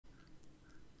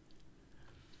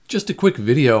Just a quick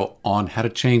video on how to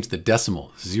change the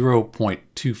decimal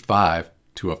 0.25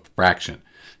 to a fraction.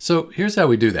 So here's how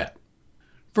we do that.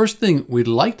 First thing, we'd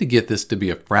like to get this to be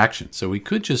a fraction, so we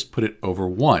could just put it over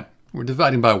 1. We're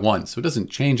dividing by 1, so it doesn't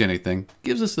change anything.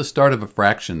 Gives us the start of a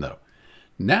fraction though.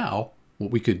 Now,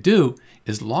 what we could do,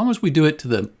 as long as we do it to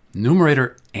the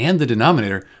numerator and the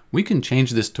denominator, we can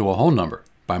change this to a whole number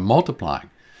by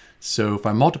multiplying. So if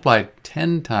I multiply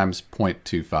 10 times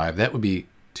 0.25, that would be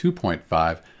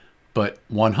 2.5. But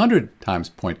 100 times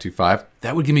 0.25,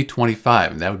 that would give me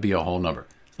 25, and that would be a whole number.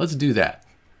 Let's do that.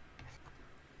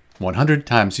 100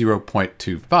 times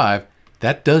 0.25,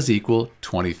 that does equal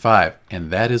 25, and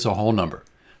that is a whole number.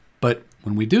 But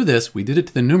when we do this, we did it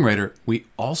to the numerator, we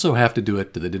also have to do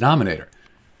it to the denominator.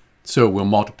 So we'll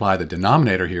multiply the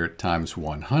denominator here times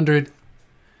 100,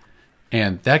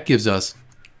 and that gives us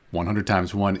 100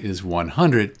 times 1 is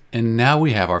 100, and now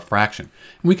we have our fraction.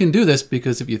 And we can do this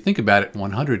because if you think about it,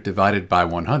 100 divided by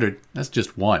 100, that's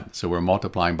just 1. So we're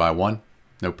multiplying by 1,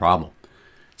 no problem.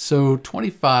 So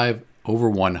 25 over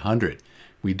 100.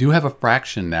 We do have a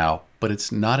fraction now, but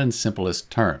it's not in simplest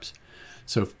terms.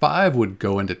 So 5 would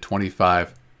go into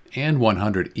 25 and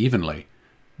 100 evenly,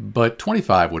 but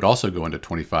 25 would also go into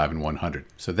 25 and 100.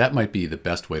 So that might be the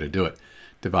best way to do it.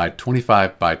 Divide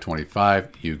 25 by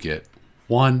 25, you get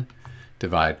 1.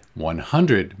 Divide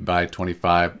 100 by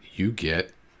 25, you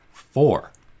get 4.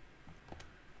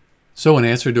 So in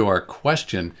answer to our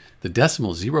question, the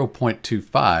decimal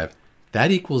 0.25,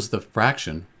 that equals the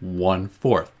fraction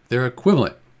 1/4. They're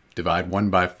equivalent. Divide 1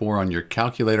 by 4 on your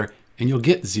calculator and you'll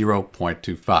get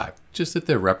 0.25. Just that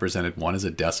they're represented, 1 is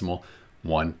a decimal,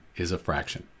 1 is a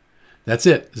fraction. That's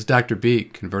it. This is Dr. B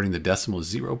converting the decimal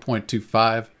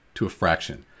 0.25 to a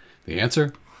fraction. The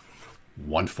answer,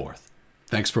 1/4.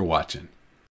 Thanks for watching.